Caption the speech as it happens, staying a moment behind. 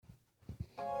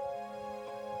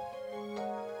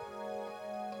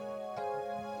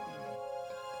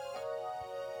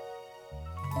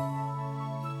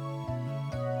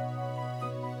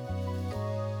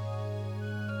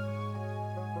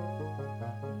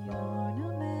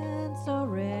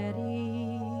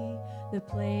The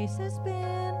place has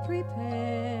been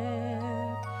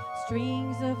prepared.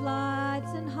 Strings of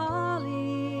lights and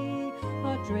holly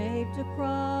are draped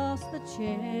across the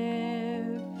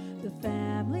chair. The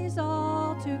family's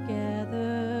all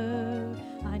together.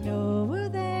 I know where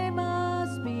they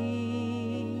must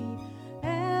be.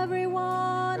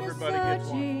 Everyone is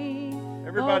searching.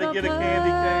 Everybody get a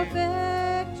candy cane.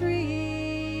 Perfect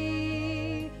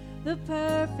tree. The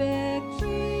perfect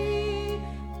tree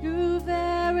grew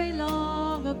very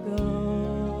long ago.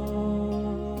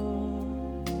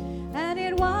 And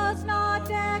it was not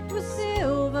decked with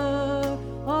silver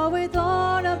or with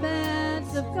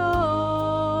ornaments of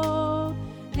gold.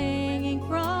 Hanging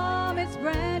from its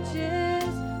branches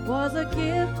was a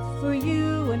gift for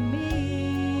you and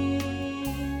me.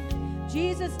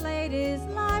 Jesus laid his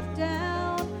life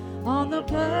down on the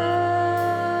perfect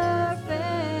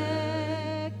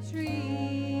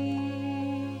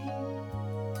tree.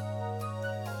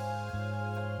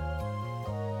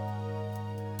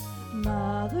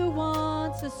 Mother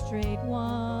wants a straight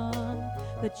one.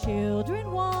 The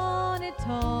children want it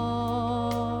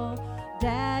tall.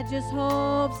 Dad just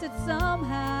hopes that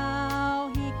somehow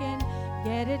he can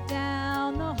get it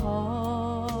down the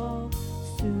hall.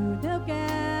 Soon they'll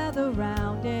gather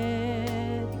round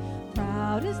it,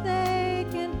 proud as they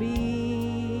can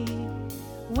be.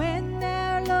 When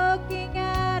they're looking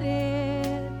at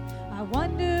it, I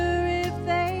wonder if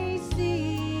they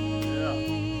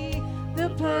see the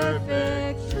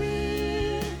perfect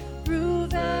tree grew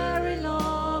very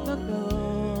long ago.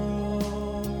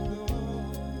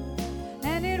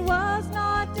 And it was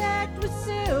not decked with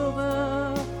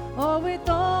silver or with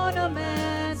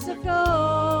ornaments of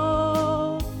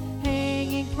gold.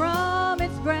 Hanging from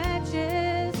its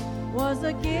branches was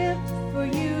a gift for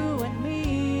you and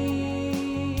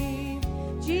me.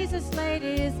 Jesus laid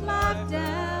his life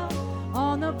down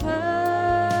on the perfect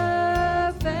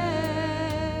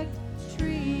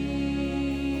tree.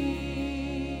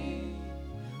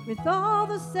 With all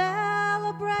the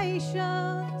celebrations,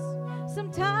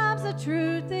 sometimes the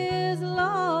truth is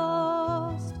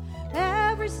lost.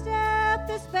 Every step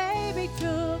this baby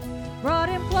took brought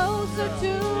him closer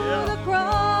to the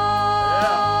cross.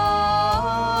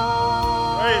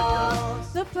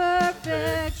 The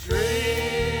perfect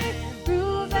tree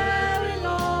grew very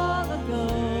long ago,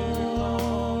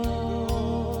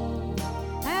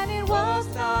 and it was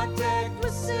not decked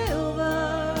with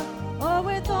silver or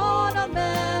with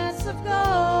ornaments of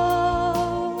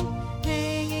gold.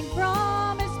 Hanging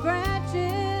from its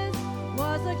branches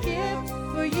was a gift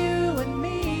for you and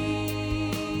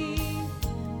me.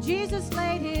 Jesus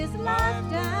laid his life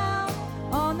down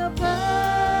on the perfect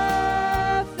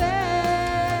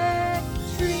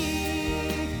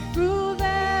tree, grew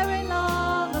very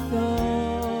long ago,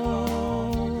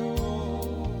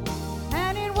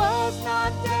 and it was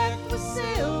not decked with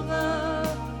silver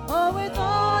or with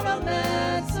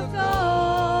ornaments of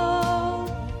gold.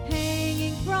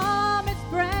 Hanging from its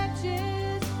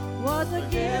branches was a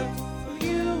gift for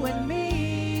you and me.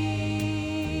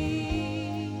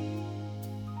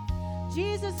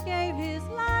 Jesus gave his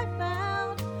life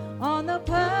out on the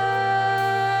perfect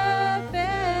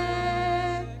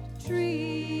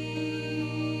tree.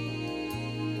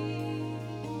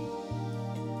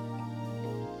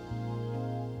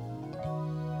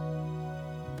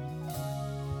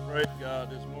 Praise God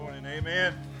this morning.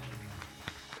 Amen.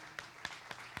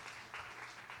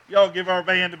 Y'all give our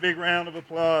band a big round of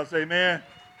applause. Amen.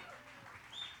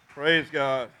 Praise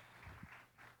God.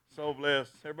 So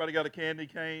blessed. Everybody got a candy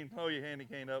cane? Blow your candy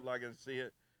cane up like I can see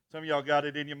it. Some of y'all got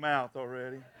it in your mouth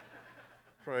already.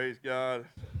 Praise God.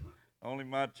 Only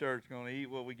my church going to eat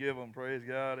what we give them. Praise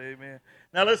God. Amen.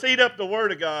 Now let's eat up the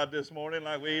Word of God this morning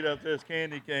like we eat up this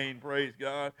candy cane. Praise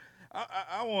God.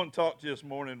 I want to talk to you this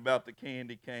morning about the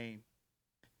candy cane.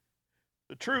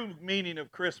 The true meaning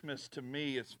of Christmas to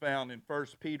me is found in 1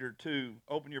 Peter 2.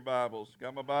 Open your Bibles.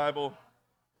 Got my Bible?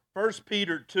 1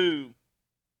 Peter 2.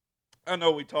 I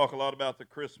know we talk a lot about the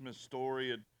Christmas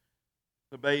story and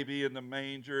the baby in the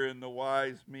manger and the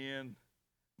wise men.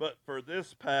 But for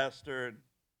this pastor, and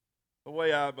the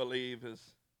way I believe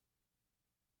is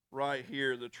right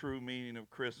here the true meaning of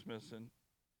Christmas. And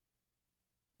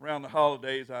around the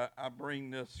holidays, I bring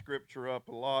this scripture up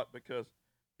a lot because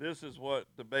this is what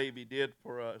the baby did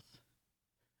for us.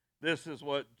 This is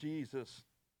what Jesus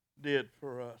did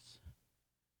for us.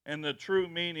 And the true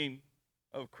meaning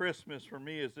of Christmas for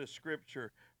me is this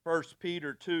scripture, 1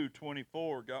 Peter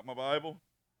 2:24. Got my Bible?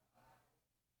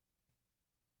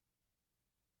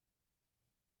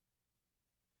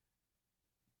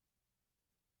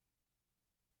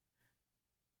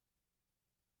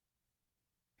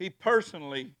 He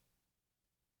personally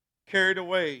carried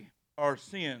away our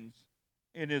sins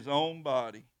in his own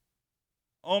body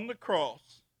on the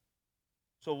cross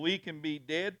so we can be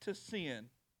dead to sin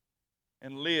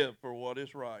and live for what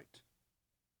is right.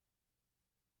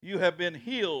 You have been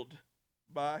healed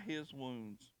by his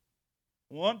wounds.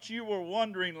 Once you were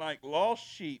wandering like lost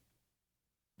sheep,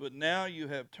 but now you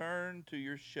have turned to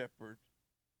your shepherd,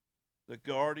 the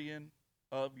guardian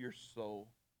of your soul.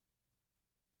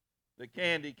 The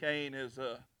candy cane is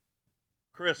a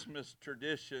Christmas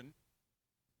tradition.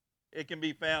 It can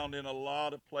be found in a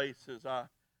lot of places. I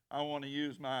want to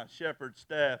use my shepherd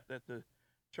staff that the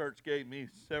church gave me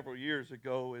several years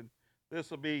ago, and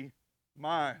this will be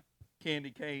my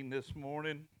candy cane this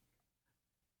morning.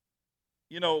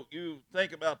 You know, you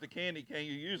think about the candy cane,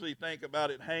 you usually think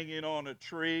about it hanging on a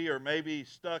tree or maybe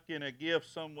stuck in a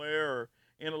gift somewhere or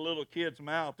in a little kid's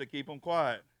mouth to keep them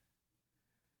quiet.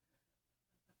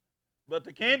 But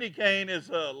the candy cane is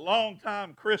a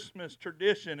long-time Christmas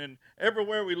tradition, and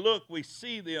everywhere we look, we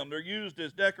see them. They're used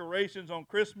as decorations on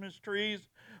Christmas trees.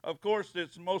 Of course,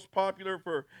 it's most popular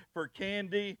for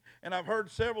candy, and I've heard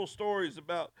several stories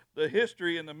about the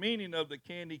history and the meaning of the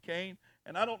candy cane,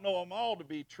 and I don't know them all to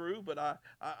be true, but I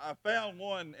found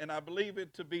one, and I believe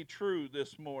it to be true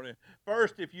this morning.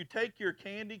 First, if you take your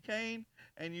candy cane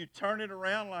and you turn it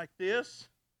around like this,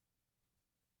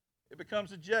 it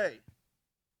becomes a J,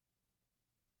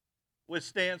 which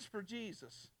stands for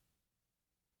Jesus.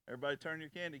 Everybody turn your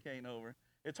candy cane over.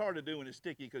 It's hard to do when it's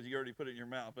sticky because you already put it in your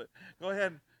mouth, but go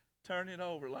ahead and turn it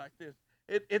over like this.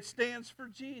 It stands for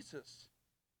Jesus.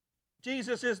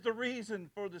 Jesus is the reason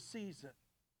for the season.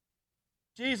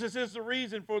 Jesus is the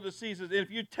reason for the season.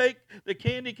 If you take the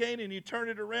candy cane and you turn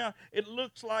it around, it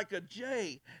looks like a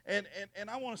J. And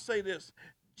I want to say this.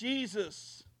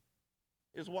 Jesus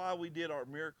is why we did our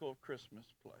Miracle of Christmas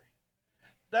play.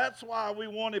 That's why we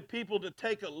wanted people to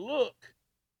take a look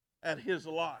at his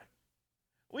life.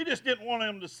 We just didn't want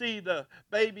them to see the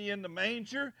baby in the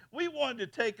manger. We wanted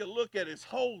to take a look at his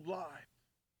whole life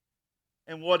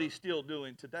and what he's still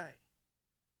doing today.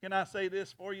 Can I say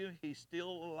this for you? He's still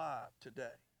alive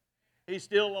today. He's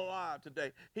still alive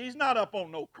today. He's not up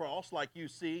on no cross like you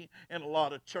see in a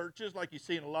lot of churches, like you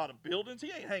see in a lot of buildings.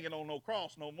 He ain't hanging on no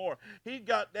cross no more. He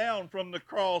got down from the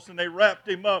cross and they wrapped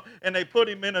him up and they put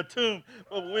him in a tomb.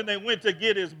 But when they went to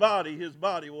get his body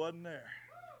wasn't there.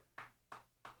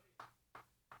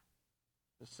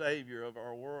 The Savior of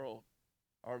our world,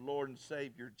 our Lord and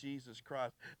Savior, Jesus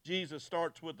Christ. Jesus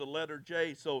starts with the letter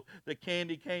J, so the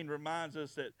candy cane reminds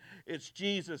us that it's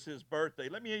Jesus' birthday.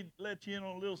 Let me let you in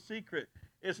on a little secret.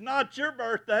 It's not your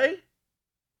birthday.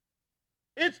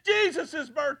 It's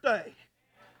Jesus' birthday.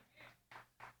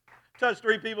 Touch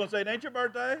three people and say, it ain't your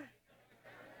birthday.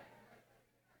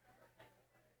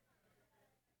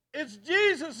 It's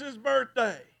Jesus'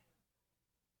 birthday.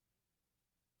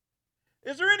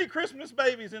 Is there any Christmas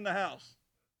babies in the house?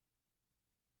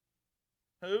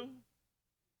 Who?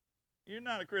 You're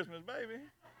not a Christmas baby.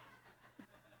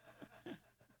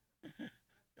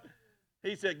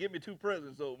 He said, give me 2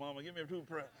 presents, though, Mama. Give me 2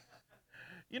 presents.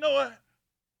 You know what?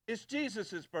 It's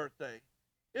Jesus' birthday.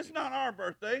 It's not our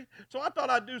birthday. So I thought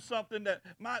I'd do something that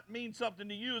might mean something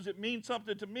to you as it means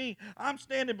something to me. I'm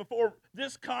standing before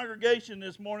this congregation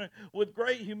this morning with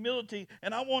great humility,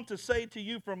 and I want to say to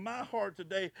you from my heart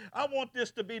today, I want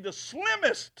this to be the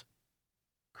slimmest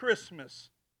Christmas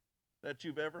that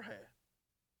you've ever had.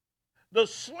 The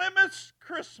slimmest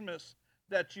Christmas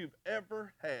that you've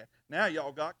ever had. Now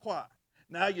y'all got quiet.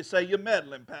 Now you say, you're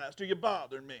meddling, Pastor. You're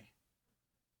bothering me.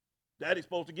 Daddy's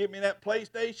supposed to give me that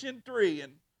PlayStation 3,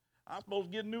 and I'm supposed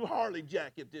to get a new Harley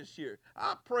jacket this year.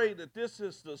 I pray that this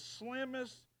is the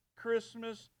slimmest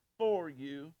Christmas for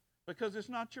you because it's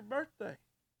not your birthday.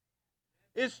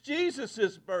 It's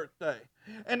Jesus' birthday.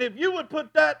 And if you would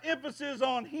put that emphasis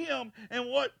on him and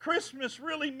what Christmas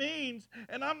really means,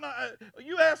 and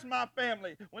you ask my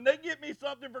family, when they get me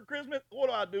something for Christmas, what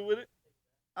do I do with it?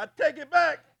 I take it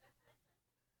back.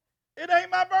 It ain't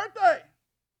my birthday.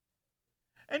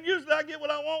 And usually I get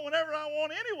what I want whenever I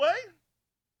want anyway.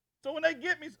 So when they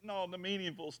get me, the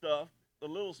meaningful stuff, the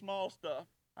little small stuff,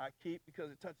 I keep because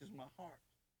it touches my heart.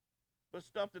 But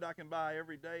stuff that I can buy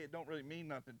every day, it don't really mean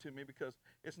nothing to me because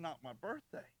it's not my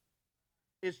birthday.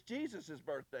 It's Jesus'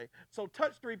 birthday. So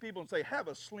touch 3 people and say, have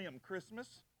a slim Christmas.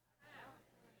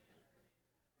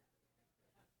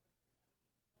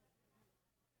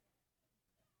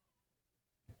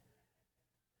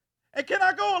 And can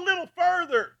I go a little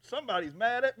further? Somebody's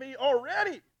mad at me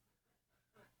already.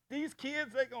 These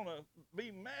kids, they're going to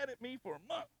be mad at me for a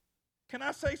month. Can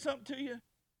I say something to you?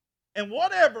 And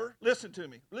whatever, listen to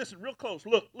me. Listen real close.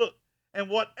 Look. And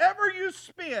whatever you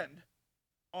spend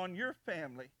on your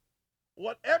family,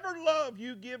 Whatever love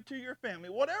you give to your family,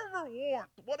 whatever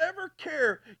warmth, whatever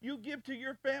care you give to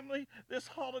your family this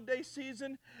holiday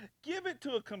season, give it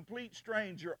to a complete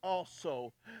stranger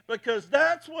also, because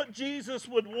that's what Jesus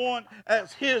would want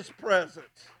as his present.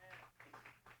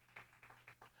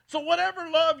 So whatever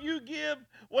love you give,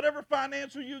 whatever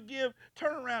financial you give,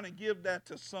 turn around and give that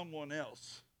to someone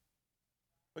else,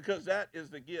 because that is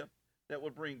the gift that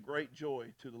would bring great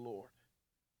joy to the Lord.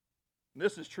 And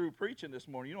this is true preaching this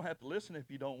morning. You don't have to listen if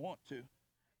you don't want to.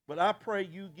 But I pray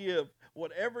you give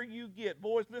whatever you get.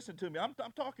 Boys, listen to me. I'm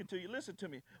talking to you. Listen to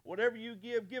me. Whatever you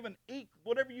give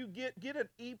whatever you get give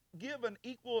an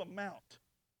equal amount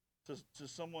to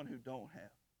someone who don't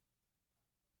have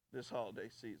this holiday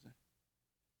season.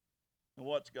 And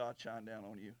what's God shine down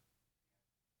on you?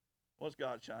 What's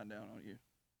God shine down on you?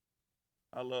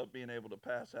 I love being able to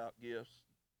pass out gifts.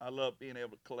 I love being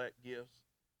able to collect gifts.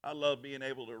 I love being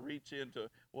able to reach into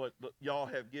what y'all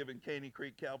have given Caney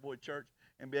Creek Cowboy Church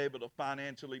and be able to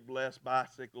financially bless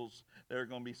bicycles that are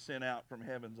going to be sent out from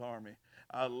Heaven's Army.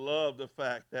 I love the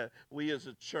fact that we as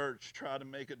a church try to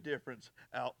make a difference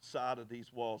outside of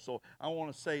these walls. So I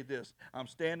want to say this. I'm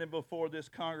standing before this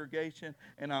congregation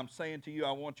and I'm saying to you,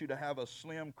 I want you to have a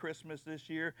slim Christmas this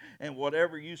year. And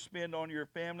whatever you spend on your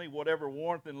family, whatever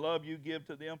warmth and love you give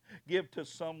to them, give to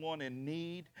someone in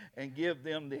need and give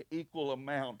them the equal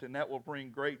amount. And that will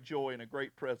bring great joy and a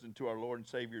great present to our Lord and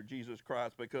Savior Jesus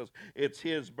Christ, because it's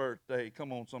his birthday.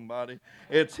 Come on, somebody.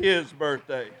 It's his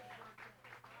birthday.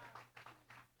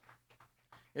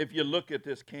 If you look at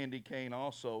this candy cane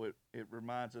also, it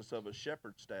reminds us of a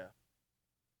shepherd's staff.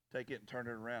 Take it and turn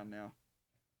it around now.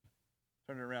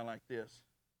 Turn it around like this.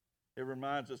 It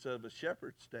reminds us of a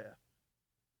shepherd's staff,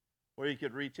 where you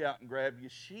could reach out and grab your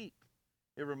sheep.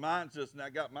 It reminds us, and I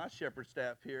got my shepherd's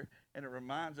staff here, and it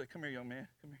reminds us, come here, young man.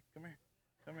 Come here, come here,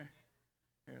 come here.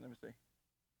 Here, let me see.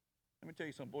 Let me tell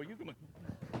you something, boy. You're going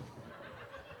to...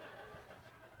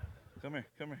 Come here,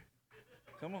 come here.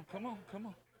 Come on, come on, come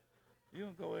on. You're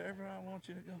going to go wherever I want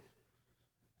you to go.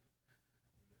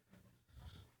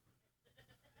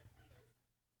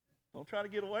 Don't try to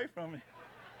get away from me.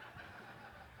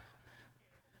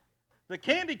 The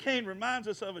candy cane reminds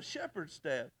us of a shepherd's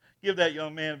staff. Give that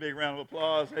young man a big round of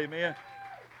applause. Amen.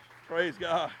 Praise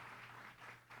God.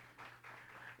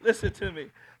 Listen to me.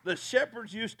 The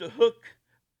shepherds used to hook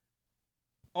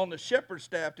on the shepherd's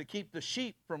staff to keep the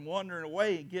sheep from wandering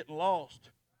away and getting lost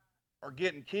or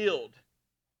getting killed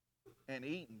and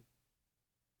eaten.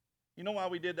 You know why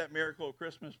we did that miracle of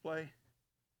Christmas play?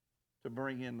 To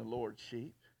bring in the Lord's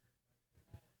sheep,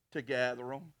 to gather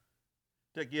them,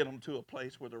 to get them to a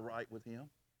place where they're right with him,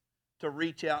 to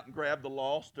reach out and grab the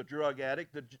lost, the drug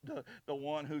addict, the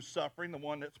one who's suffering, the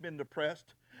one that's been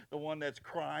depressed, the one that's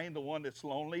crying, the one that's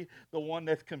lonely, the one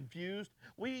that's confused.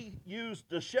 We use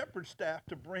the shepherd's staff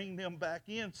to bring them back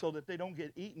in so that they don't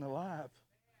get eaten alive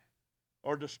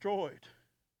or destroyed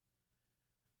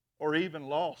or even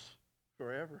lost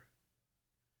forever.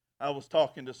 I was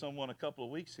talking to someone a couple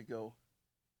of weeks ago,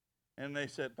 and they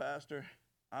said, Pastor,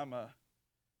 I'm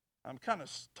kind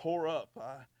of tore up.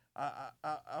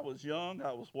 I was young,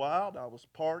 I was wild, I was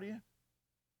partying.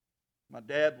 My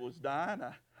dad was dying.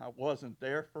 I wasn't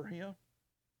there for him.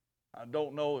 I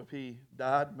don't know if he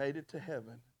died, made it to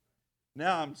heaven.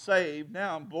 Now I'm saved,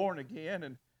 now I'm born again,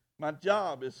 and my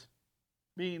job is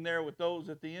being there with those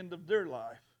at the end of their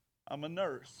life. I'm a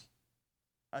nurse.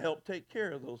 I help take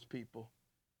care of those people.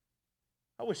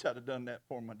 I wish I'd have done that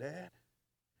for my dad.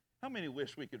 How many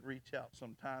wish we could reach out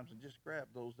sometimes and just grab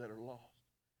those that are lost,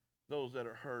 those that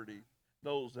are hurting,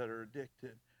 those that are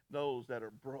addicted, those that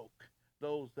are broke,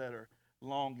 those that are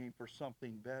longing for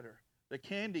something better? The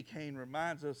candy cane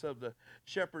reminds us of the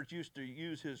shepherds used to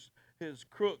use his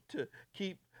crook to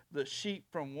keep the sheep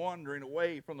from wandering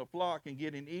away from the flock and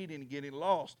getting eaten and getting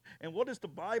lost. And what does the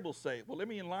Bible say? Well, let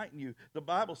me enlighten you. The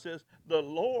Bible says the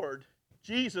Lord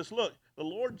Jesus, look, the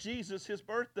Lord Jesus, his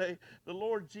birthday, the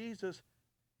Lord Jesus,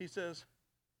 he says,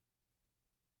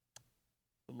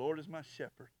 the Lord is my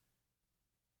shepherd.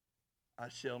 I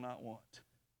shall not want.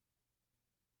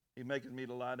 He maketh me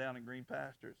to lie down in green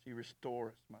pastures. He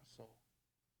restoreth my soul.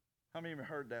 How many of you have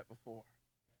heard that before?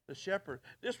 The shepherd.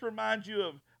 This reminds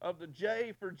you of the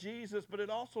J for Jesus, but it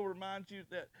also reminds you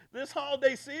that this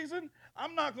holiday season,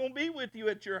 I'm not going to be with you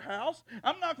at your house.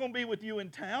 I'm not going to be with you in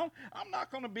town. I'm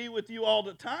not going to be with you all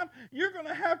the time. You're going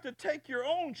to have to take your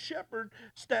own shepherd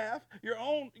staff, your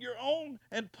own,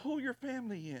 and pull your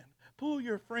family in. Pull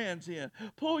your friends in.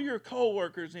 Pull your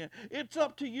co-workers in. It's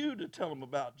up to you to tell them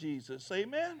about Jesus.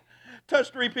 Amen?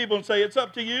 Touch 3 people and say, it's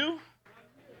up to you.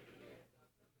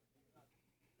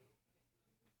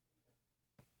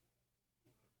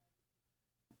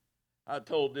 I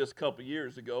told this a couple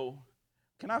years ago.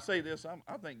 Can I say this?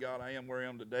 I thank God I am where I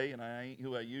am today, and I ain't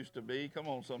who I used to be. Come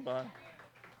on, somebody.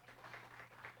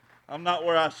 I'm not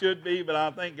where I should be, but I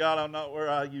thank God I'm not where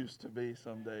I used to be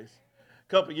some days. A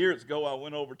couple years ago, I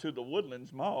went over to the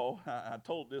Woodlands Mall. I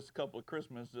told this a couple of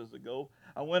Christmases ago.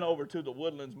 I went over to the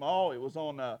Woodlands Mall. It was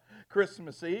on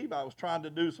Christmas Eve. I was trying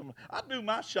to I do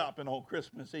my shopping on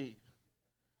Christmas Eve.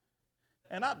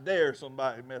 And I dare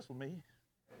somebody mess with me.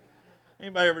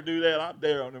 Anybody ever do that? I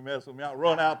dare them to mess with me. I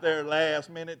run out there last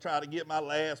minute, try to get my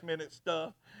last minute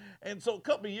stuff. And so a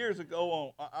couple of years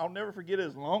ago, I'll never forget it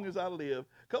as long as I live,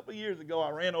 a couple of years ago, I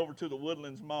ran over to the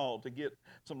Woodlands Mall to get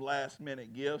some last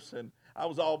minute gifts. And I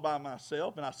was all by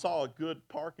myself, and I saw a good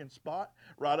parking spot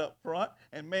right up front.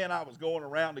 And man, I was going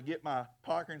around to get my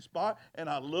parking spot, and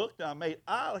I looked, and I made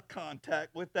eye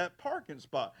contact with that parking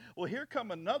spot. Well, here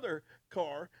come another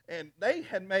car, and they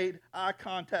had made eye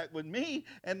contact with me,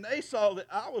 and they saw that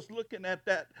I was looking at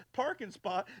that parking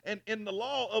spot. And in the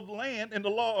law of land, in the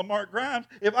law of Mark Grimes,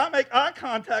 if I make eye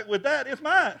contact with that, it's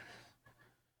mine.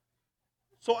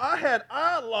 So I had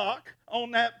eye lock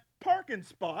on that parking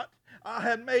spot. I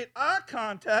had made eye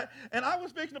contact, and I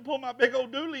was fixing to pull my big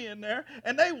old dually in there,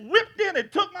 and they whipped in and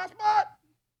took my spot.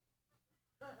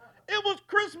 It was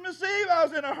Christmas Eve. I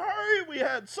was in a hurry. We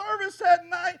had service that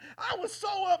night. I was so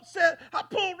upset. I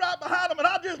pulled right behind them, and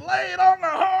I just laid on the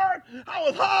horn. I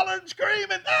was hollering,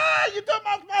 screaming, you took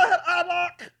my spot. I had eye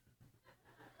lock.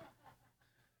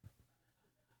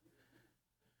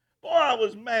 Boy, I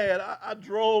was mad. I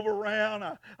drove around.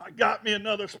 I got me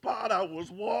another spot. I was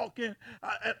walking,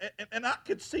 and I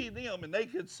could see them, and they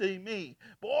could see me.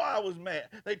 Boy, I was mad.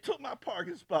 They took my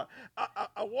parking spot.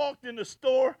 I walked in the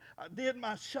store. I did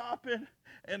my shopping,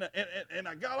 and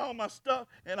I got all my stuff,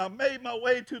 and I made my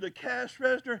way to the cash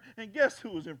register, and guess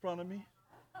who was in front of me?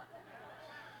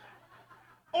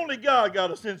 Only God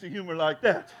got a sense of humor like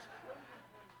that.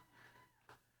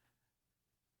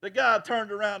 The guy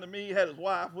turned around to me, he had his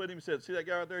wife with him, and said, see that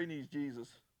guy right there? He needs Jesus.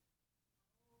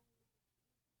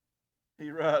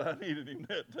 He's right, I needed him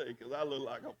that day because I looked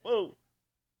like a fool.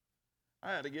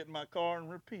 I had to get in my car and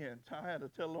repent. I had to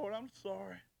tell the Lord, I'm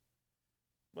sorry.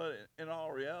 But in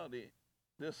all reality,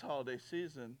 this holiday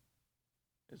season,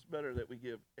 it's better that we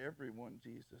give everyone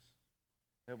Jesus,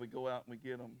 that we go out and we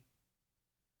get them.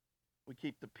 We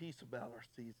keep the peace about our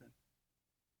season.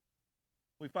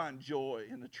 We find joy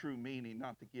in the true meaning,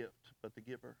 not the gift, but the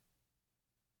giver.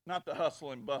 Not the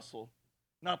hustle and bustle.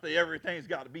 Not that everything's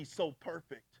got to be so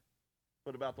perfect,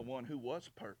 but about the one who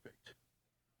was perfect.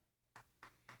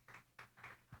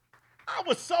 I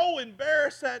was so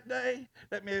embarrassed that day.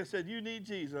 That man said, you need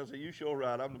Jesus. I said, you sure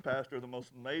right. I'm the pastor of the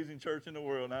most amazing church in the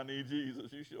world, and I need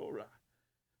Jesus. You sure right.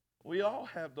 We all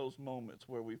have those moments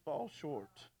where we fall short.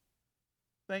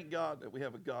 Thank God that we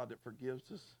have a God that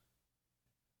forgives us.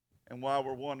 And while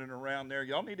we're wandering around there,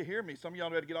 y'all need to hear me. Some of y'all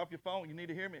better get off your phone. You need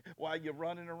to hear me. While you're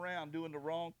running around doing the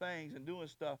wrong things and doing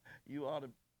stuff, you ought to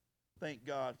thank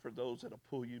God for those that will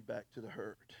pull you back to the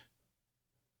herd.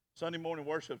 Sunday morning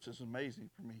worship is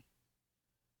amazing for me.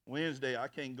 Wednesday, I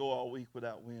can't go all week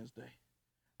without Wednesday.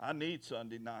 I need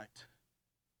Sunday night.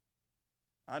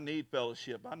 I need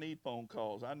fellowship. I need phone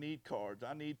calls. I need cards.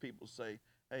 I need people to say,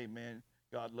 hey, man,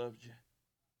 God loves you.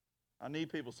 I need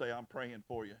people to say, I'm praying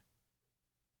for you.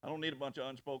 I don't need a bunch of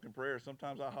unspoken prayers.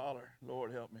 Sometimes I holler,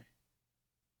 Lord, help me.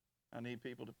 I need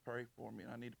people to pray for me.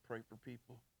 I need to pray for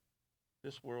people.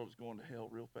 This world is going to hell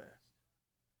real fast.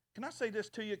 Can I say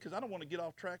this to you? Because I don't want to get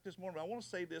off track this morning, but I want to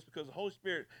say this because the Holy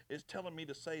Spirit is telling me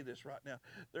to say this right now.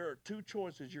 There are two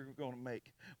choices you're going to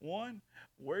make. One,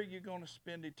 where you're going to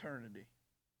spend eternity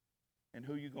and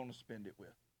who you're going to spend it with.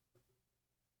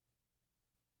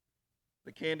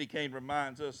 The candy cane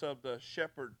reminds us of the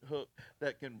shepherd hook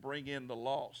that can bring in the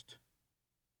lost.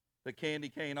 The candy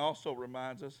cane also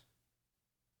reminds us,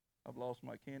 I've lost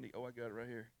my candy. Oh, I got it right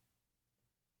here.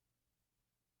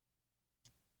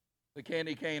 The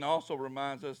candy cane also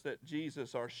reminds us that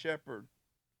Jesus, our shepherd,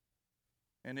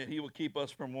 and that he will keep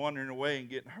us from wandering away and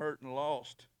getting hurt and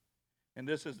lost. And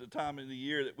this is the time of the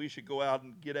year that we should go out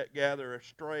and gather our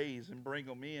strays and bring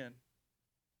them in.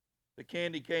 The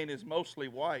candy cane is mostly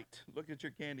white. Look at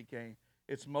your candy cane.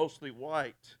 It's mostly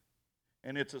white,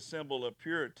 and it's a symbol of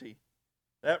purity.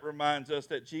 That reminds us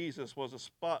that Jesus was a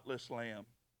spotless lamb,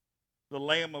 the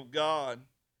Lamb of God,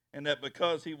 and that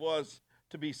because he was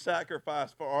to be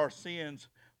sacrificed for our sins,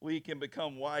 we can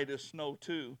become white as snow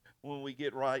too when we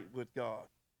get right with God.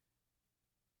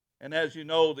 And as you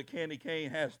know, the candy cane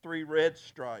has 3 red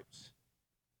stripes.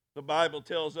 The Bible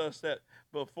tells us that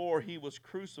before he was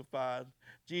crucified,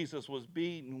 Jesus was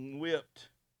beaten and whipped,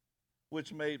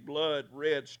 which made blood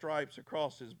red stripes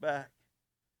across his back.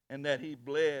 and that he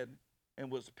bled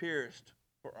and was pierced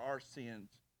for our sins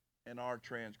and our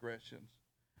transgressions.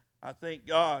 I thank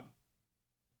God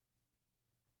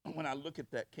when I look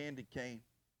at that candy cane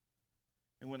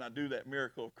and when I do that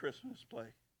Miracle of Christmas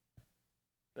play,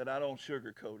 that I don't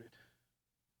sugarcoat it.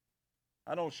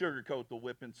 I don't sugarcoat the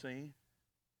whipping scene.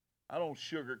 I don't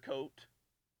sugarcoat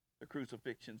the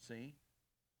crucifixion scene,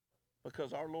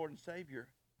 because our Lord and Savior,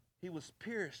 he was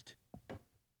pierced.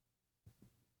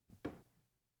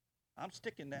 I'm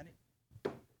sticking at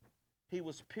it. He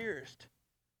was pierced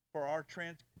for our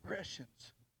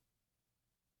transgressions.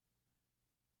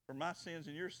 For my sins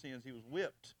and your sins, he was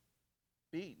whipped,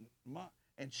 beaten,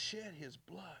 and shed his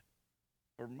blood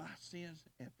for my sins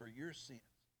and for your sins.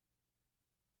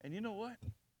 And you know what?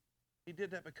 He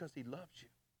did that because he loves you.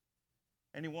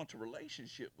 And he wants a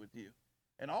relationship with you.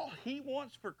 And all he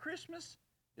wants for Christmas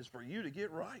is for you to get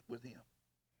right with him.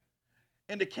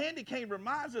 And the candy cane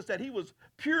reminds us that he was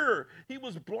pure. He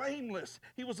was blameless.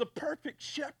 He was a perfect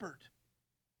shepherd.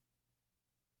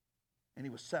 And he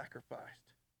was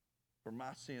sacrificed for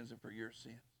my sins and for your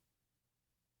sins.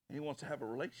 And he wants to have a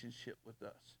relationship with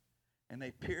us. And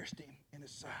they pierced him in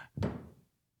his side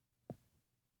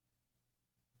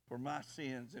for my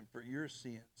sins and for your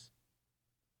sins.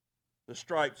 The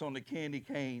stripes on the candy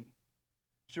cane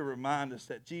should remind us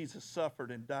that Jesus suffered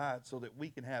and died so that we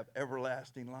can have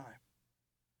everlasting life.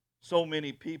 So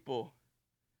many people,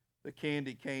 the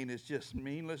candy cane is just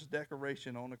meaningless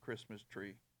decoration on a Christmas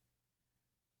tree,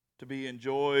 to be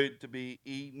enjoyed, to be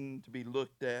eaten, to be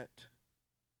looked at.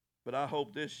 But I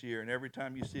hope this year, and every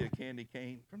time you see a candy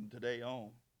cane from today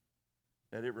on,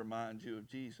 that it reminds you of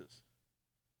Jesus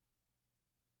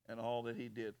and all that he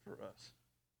did for us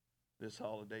this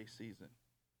holiday season.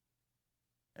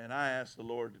 And I ask the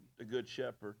Lord, the Good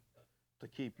Shepherd, to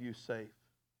keep you safe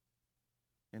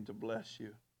and to bless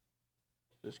you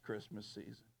this Christmas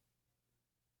season.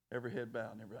 Every head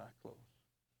bowed and every eye closed.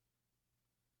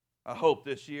 I hope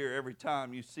this year, every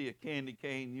time you see a candy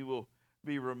cane, you will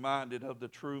be reminded of the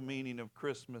true meaning of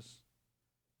Christmas.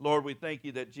 Lord, we thank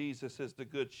you that Jesus is the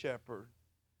Good Shepherd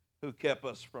who kept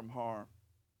us from harm.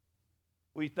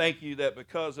 We thank you that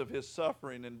because of his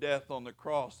suffering and death on the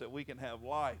cross, that we can have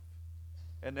life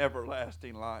and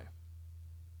everlasting life.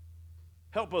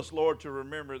 Help us, Lord, to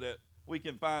remember that we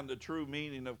can find the true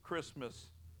meaning of Christmas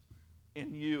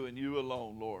in you and you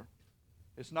alone, Lord.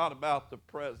 It's not about the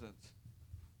presents.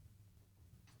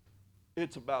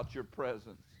 It's about your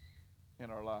presence in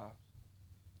our lives.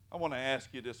 I want to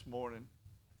ask you this morning,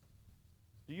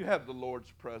 do you have the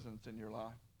Lord's presence in your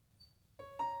life?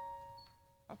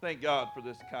 I thank God for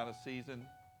this kind of season,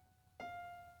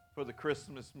 for the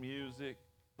Christmas music,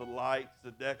 the lights,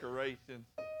 the decorations.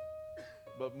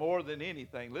 But more than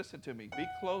anything, listen to me. Be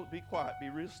close, be quiet, be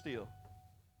real still.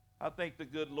 I thank the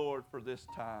good Lord for this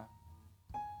time.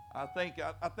 I thank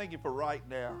you for right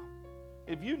now.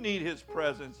 If you need his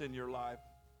presence in your life,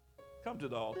 come to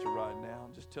the altar right now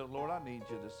and just tell the Lord, I need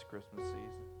you this Christmas season.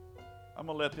 I'm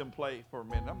going to let them play for a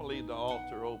minute. I'm going to leave the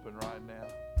altar open right now.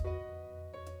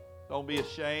 Don't be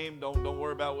ashamed. Don't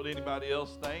worry about what anybody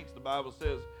else thinks. The Bible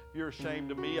says, if you're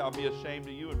ashamed of me, I'll be ashamed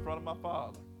of you in front of my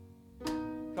Father.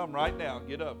 Come right now.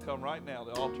 Get up. Come right now.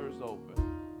 The altar is open.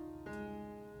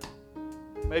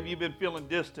 Maybe you've been feeling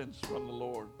distance from the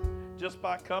Lord. Just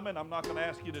by coming, I'm not going to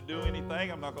ask you to do anything.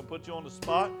 I'm not going to put you on the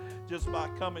spot. Just by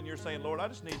coming, you're saying, Lord, I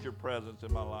just need your presence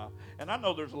in my life. And I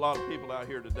know there's a lot of people out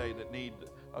here today that need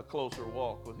a closer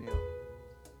walk with him.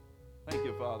 Thank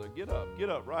you, Father. Get up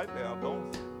right now.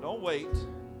 Don't wait.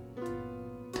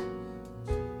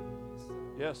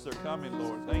 Yes, they're coming,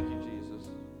 Lord. Thank you, Jesus.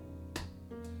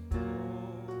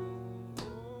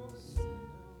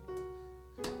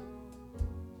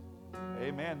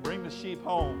 Amen. Bring the sheep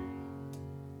home.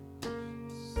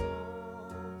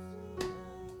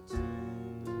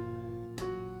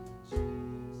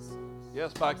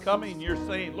 Yes, by coming, you're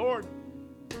saying, Lord,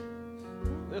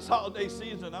 this holiday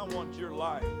season, I want your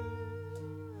light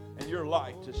and your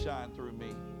light to shine through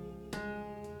me.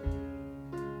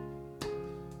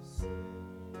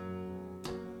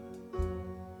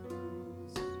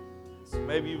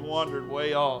 Maybe you've wandered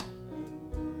way off.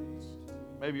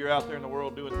 Maybe you're out there in the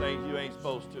world doing things you ain't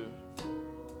supposed to.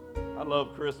 I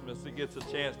love Christmas. It gets a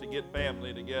chance to get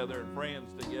family together and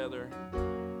friends together.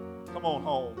 Come on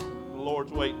home. The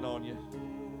Lord's waiting on you.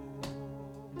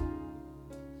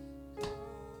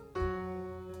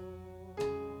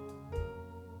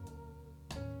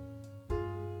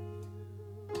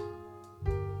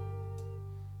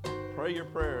 Pray your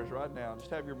prayers right now.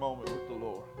 Just have your moment with the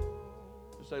Lord.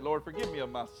 Just say, Lord, forgive me of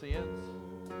my sins.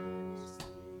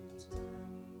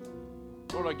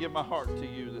 Lord, I give my heart to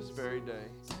you this very day.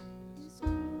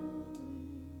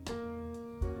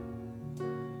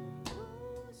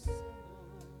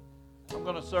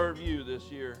 serve you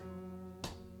this year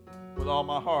with all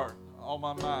my heart, all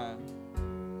my mind,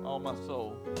 all my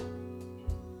soul.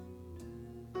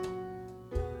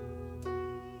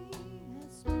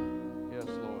 Yes,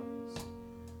 Lord.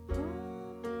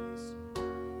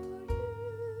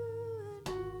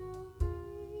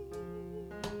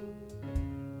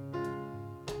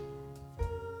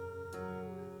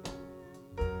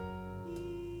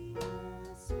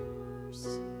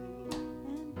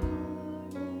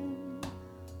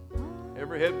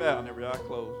 Every head bowed and every eye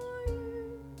closed.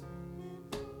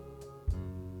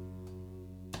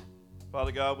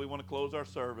 Father God, we want to close our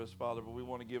service, Father, but we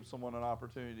want to give someone an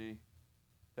opportunity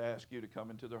to ask you to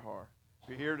come into their heart. If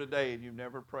you're here today and you've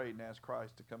never prayed and asked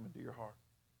Christ to come into your heart,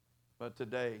 but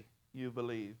today you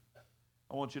believe,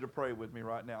 I want you to pray with me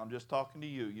right now. I'm just talking to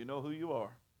you. You know who you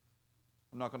are.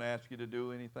 I'm not going to ask you to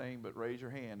do anything but raise your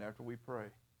hand after we pray.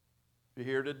 If you're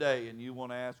here today and you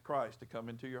want to ask Christ to come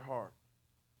into your heart,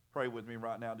 pray with me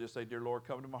right now. Just say, dear Lord,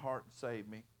 come into my heart and save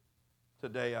me.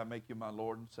 Today I make you my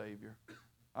Lord and Savior.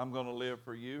 I'm going to live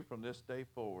for you from this day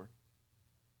forward.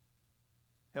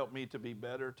 Help me to be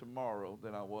better tomorrow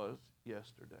than I was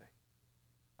yesterday.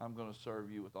 I'm going to serve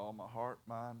you with all my heart,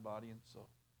 mind, body, and soul.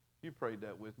 You prayed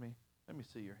that with me. Let me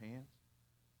see your hands.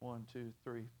 1, 2,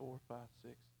 3, 4, 5,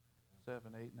 6, 7,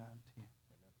 8, 9, 10.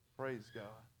 Praise God.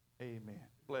 Amen.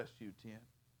 Bless you, 10.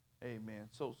 Amen.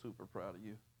 So super proud of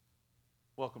you.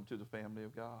 Welcome to the family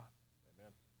of God.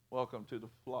 Amen. Welcome to the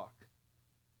flock.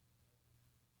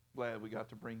 Glad we got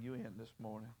to bring you in this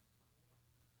morning.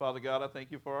 Father God, I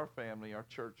thank you for our family, our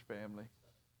church family.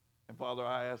 And Father,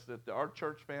 I ask that our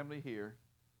church family here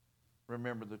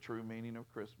remember the true meaning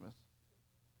of Christmas.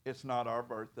 It's not our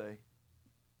birthday.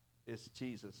 It's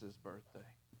Jesus' birthday.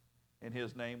 In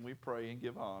his name we pray and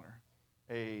give honor.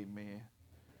 Amen.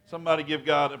 Somebody give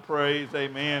God a praise.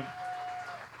 Amen.